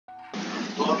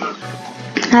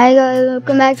Hi guys,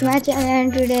 welcome back to my channel.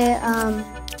 And today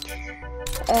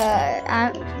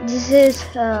this is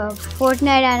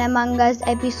Fortnite and Among Us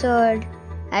episode.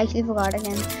 I actually forgot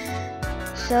again.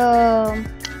 So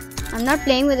I'm not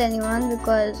playing with anyone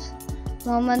because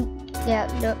don't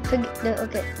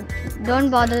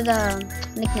bother the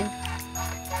nickname.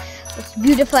 It's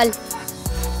beautiful.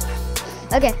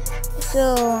 Okay,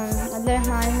 so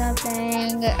Abdurrahman is not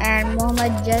playing and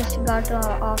Mohammed just got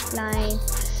offline.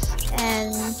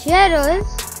 And Cheros,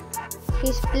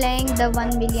 he's playing the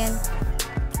 1 million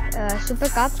Super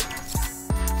Cup,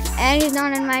 and he's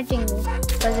not inviting me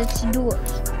because it's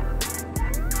duos.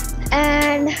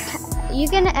 And you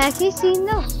can actually see in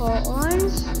the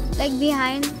horns, like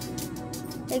behind,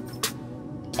 like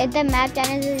at the map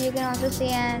challenges, you can also see,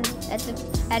 and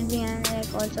at behind,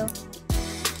 like also.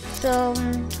 So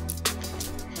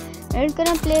we're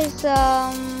gonna play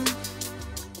some.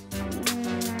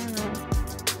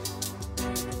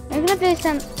 I'm gonna play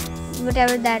some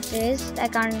whatever that is. I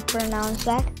can't pronounce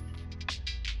that.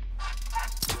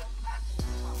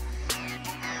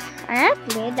 I have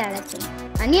played that, I think.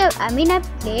 I mean I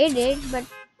played it, but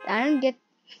I don't get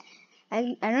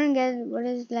what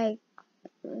is like.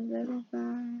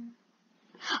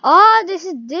 Oh, this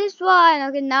is this one.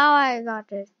 Okay, now I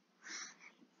got it.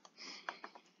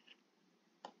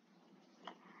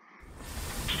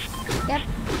 Yep.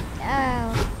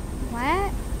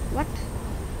 What? What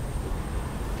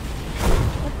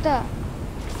the?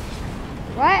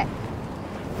 What?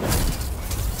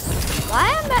 Why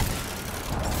am I?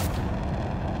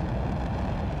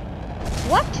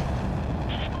 What?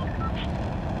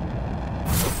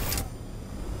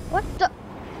 What the?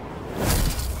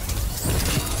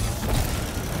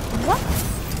 What?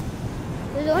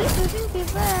 There's only 15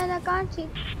 people and I can't see.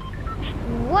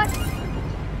 What?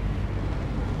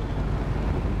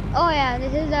 Oh yeah,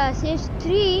 this is the stage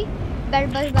 3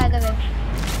 bed bus, by the way.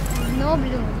 No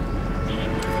blue.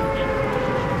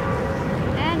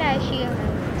 And I see a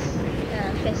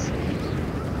fish.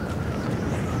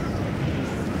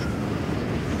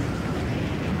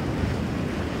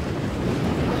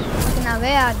 Okay, now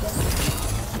where are they?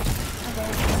 Okay,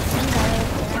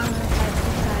 I'm gonna fight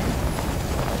this guy.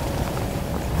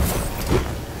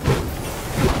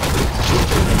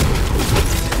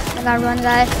 I got one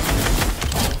guy.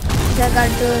 I got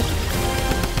two.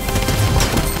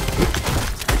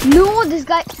 No, this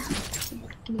guy.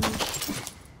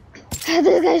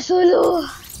 This guy is so low.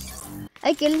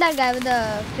 I killed that guy with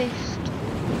a fist.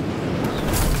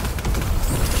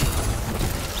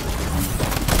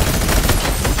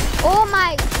 Oh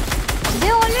my!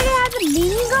 They already have the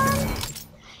beam gun?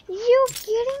 You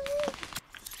kidding me?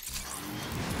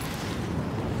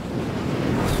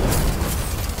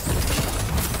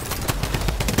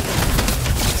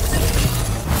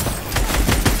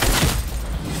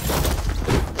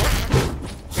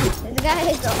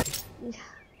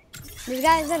 This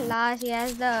guy is the last. He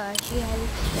has the shield.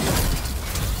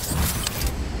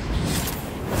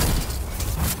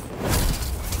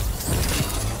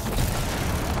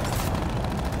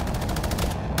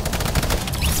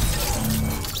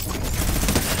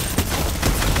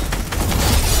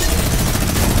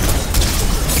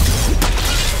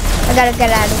 I gotta get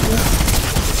out of here.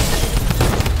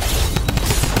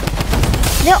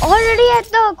 They're already at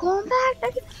the combat.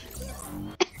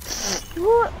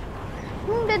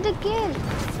 Whom did they kill? I'm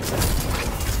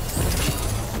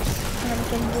gonna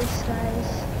kill these guys.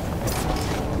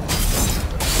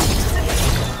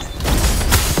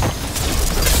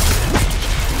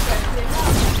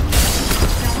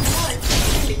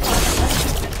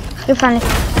 Okay, finally.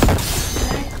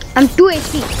 I'm 2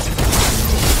 HP.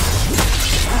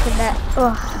 Look at that.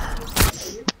 Oh.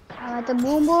 I'm at the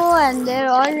boom boom and they're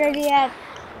already at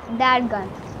that gun.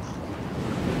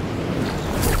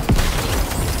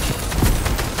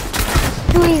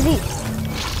 Too easy.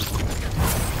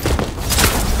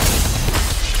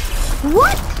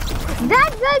 What?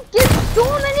 That guy killed so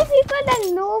many people. That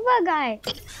Nova guy.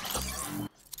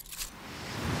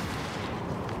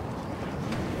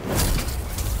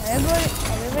 Everybody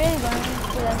is going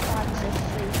to the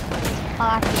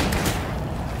party.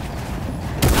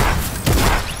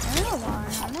 I don't want.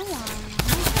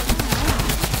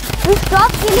 You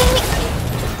stop killing me.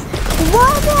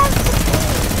 What?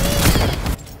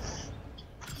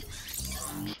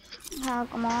 Oh,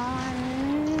 come on.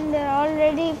 They're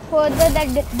already further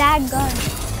that gun.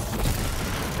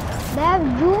 They have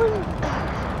used.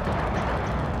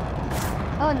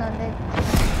 Oh no, they.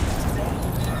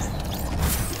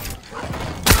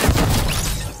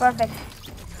 Perfect.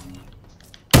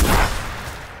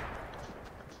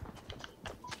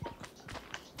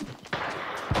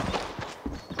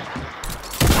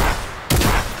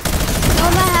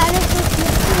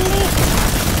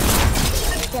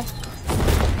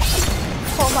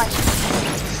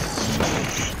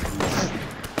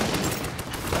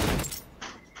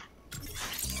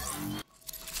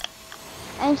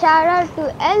 And shout out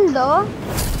to Eldo.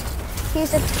 He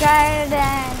subscribed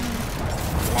and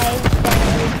liked and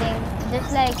everything,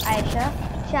 just like Aisha.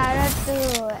 Shout out to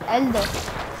Eldo.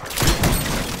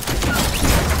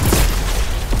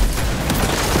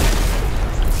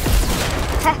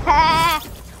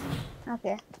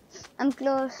 Okay, I'm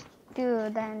close to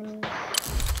the enemy.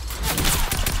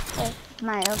 Oh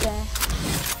my, okay.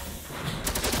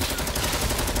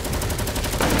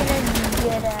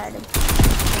 Get out of.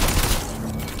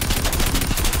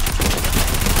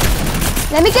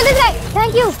 Let me kill this guy.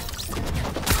 Thank you.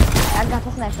 I got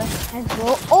the sniper. Let's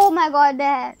go. Oh my god,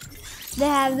 they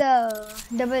have the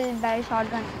double barrel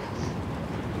shotgun.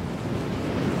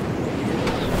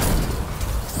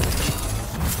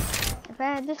 If I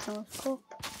had this no scope.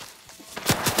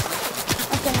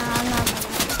 Okay, now I'm not gonna.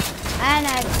 And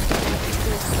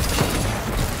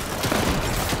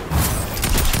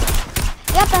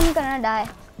yep, I'm gonna die.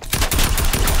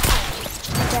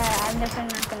 Okay, I'm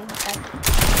definitely not gonna hit that.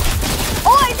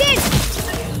 Oh, I did!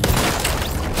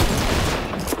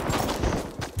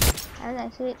 That was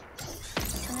actually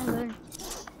kind of good.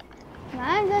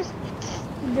 I'm just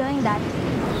doing that.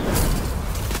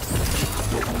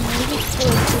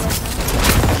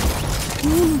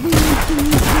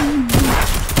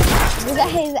 This guy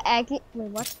is actually.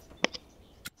 Wait, what?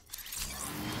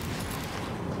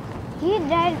 He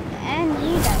died and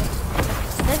he died.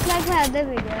 Just like my other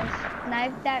videos.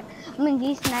 Sniped that. I mean,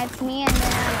 he sniped me and then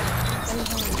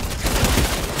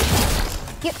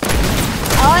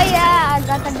oh yeah, I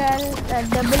got a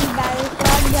double barrel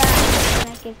shotgun and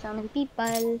I killed so many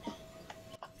people.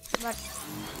 But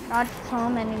not so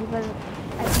many because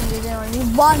I think there's only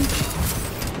one.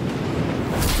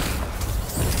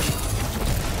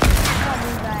 Oh,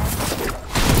 this guy.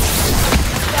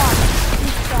 Stop.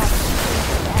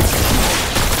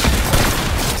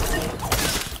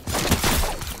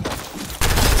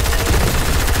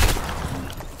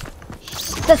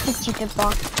 Such a cheater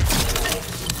box.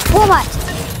 Oh my!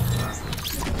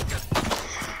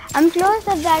 I'm close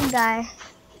to that guy.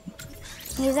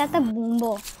 He's at the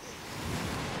boombo.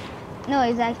 No,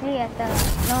 he's actually at the.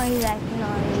 No, he's at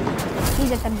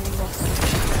the boombo.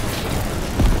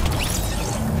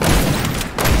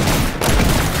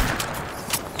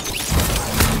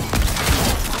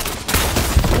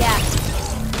 Yeah.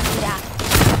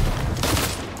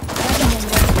 At the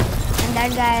boombo. And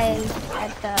that guy is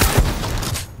at the.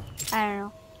 I don't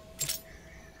know.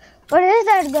 What is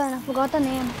that gun? I forgot the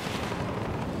name.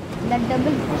 That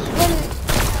double pistol thing.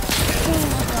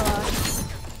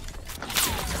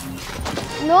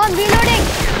 No, I'm reloading.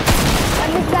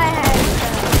 And this guy has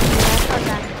a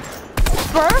gun.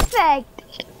 Perfect.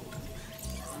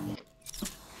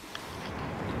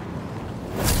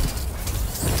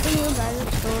 You guys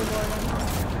are so boring.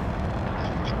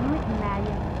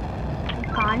 I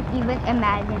can't even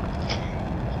imagine.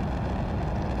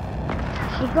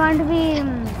 If you want to be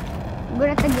good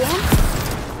at the game,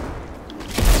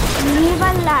 leave a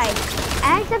like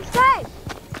and subscribe.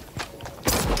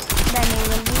 Then you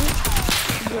will be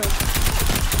good.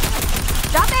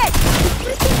 Stop it!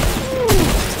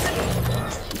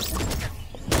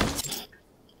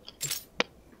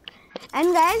 And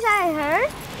guys, I heard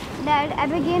that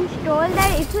Epic Games told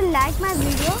that if you like my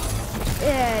video,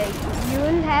 you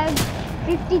will have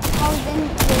 50,000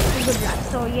 good luck.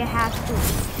 So you have to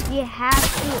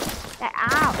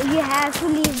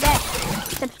leave that.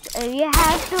 You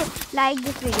have to like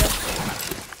this video.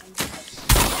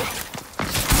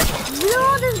 No,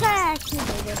 this guy actually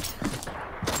did it.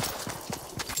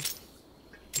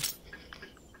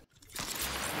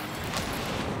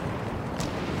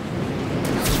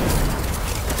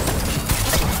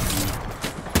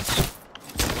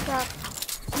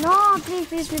 No, please.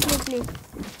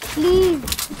 Please,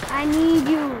 I need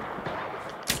you.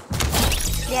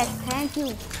 Yes, thank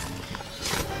you.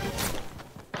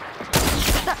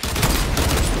 Stop.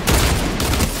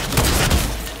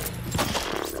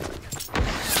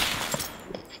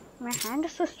 My hand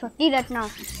is so sweaty right now.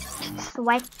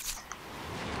 Sweats.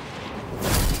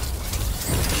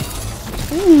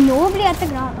 Nobody at the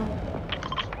ground.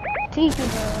 3 people.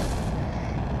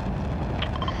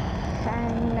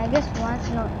 And I guess once,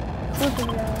 no, 2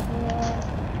 people here.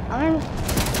 I mean,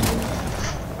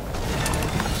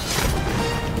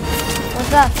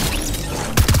 what's up?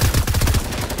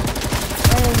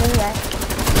 Where is this guy?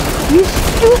 You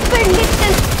stupid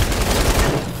little.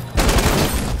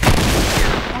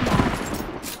 Come on.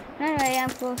 Alright, I'm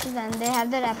close to them. They have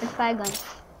the rapid fire gun.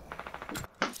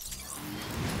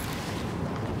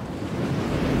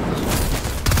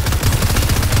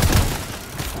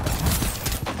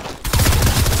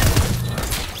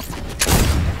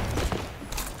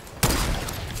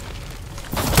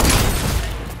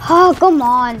 Oh, come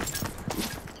on.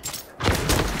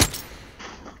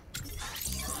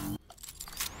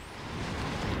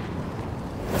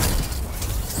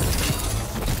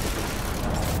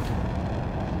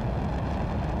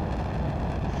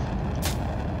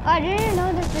 I didn't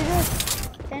know this video is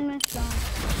 10 minutes long.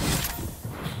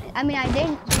 I mean, I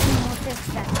didn't even notice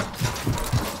that.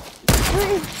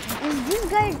 Dude, is this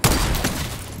guy...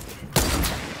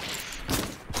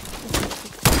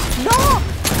 No!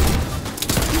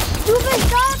 Stupid,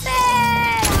 stop it!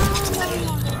 Oh my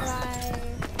God.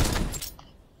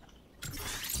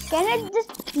 Can I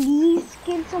just please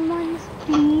kill someone?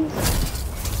 Please?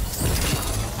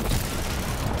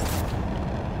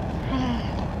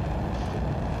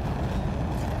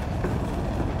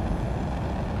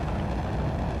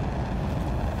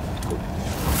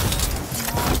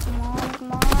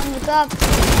 Come on, look up.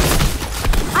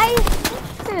 I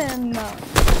hit him.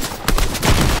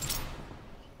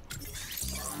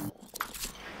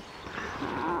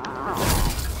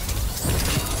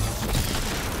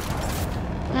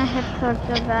 I hit her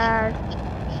so bad.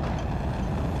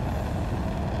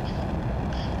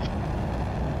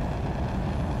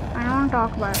 I don't want to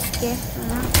talk about it, okay?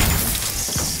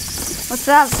 What's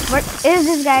up? What is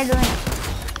this guy doing?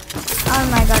 Oh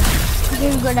my god.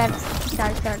 He's good at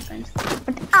shotguns.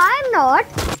 But I'm not.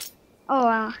 Oh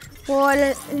wow. 4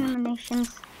 eliminations.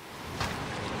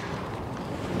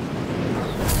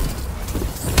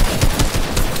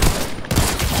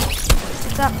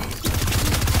 What's up?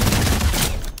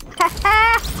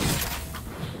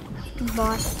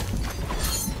 Boss.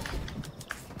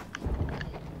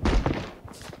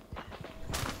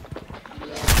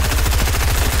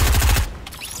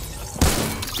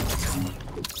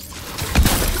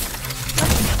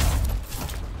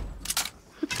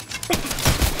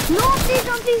 No, please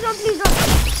don't, please don't, please don't.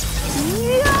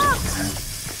 Yeah.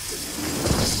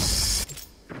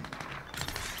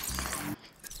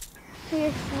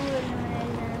 Here's 2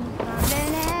 eliminations.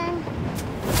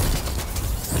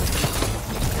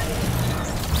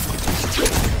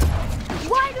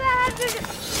 Why do I have to do...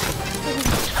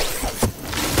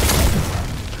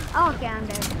 Okay, I'm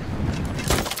dead.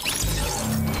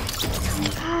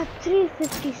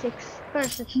 356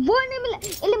 versus 1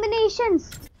 eliminations.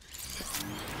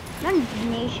 Not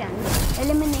nations,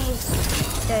 elimination.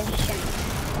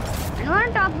 I don't want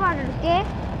to talk about it, okay?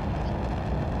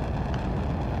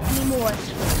 Anymore.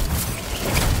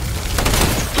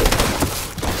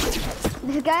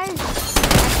 This guy is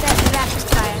at rapid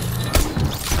fire.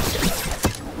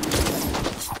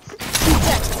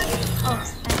 Oh,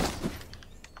 nice.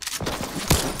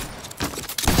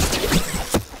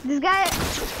 This guy.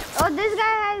 Oh, this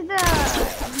guy has the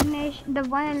elimination, the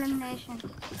 1 elimination.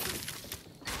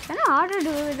 I don't know how to do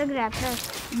it with the grappler.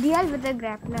 Deal with the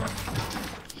grappler.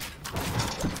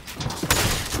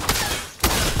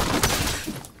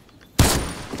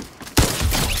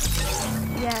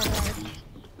 Yeah, right.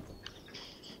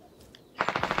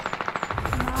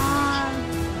 Come on.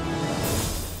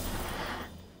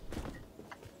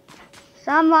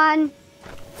 Someone.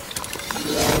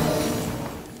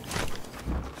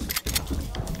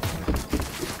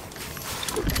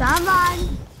 Someone.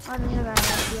 Oh, there's a guy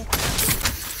right here.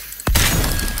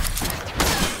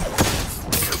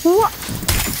 What?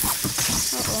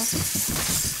 Uh-oh.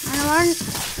 I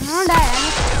don't die.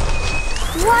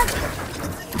 What?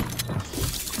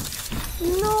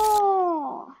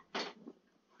 No.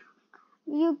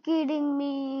 You kidding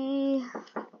me?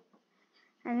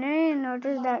 I didn't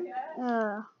notice that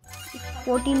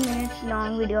 14 minutes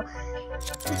long video.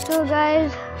 So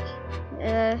guys,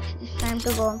 it's time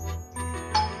to go.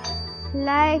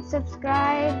 Like,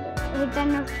 subscribe, hit the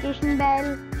notification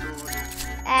bell,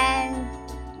 and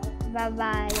bye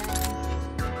bye.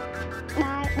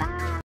 Bye bye.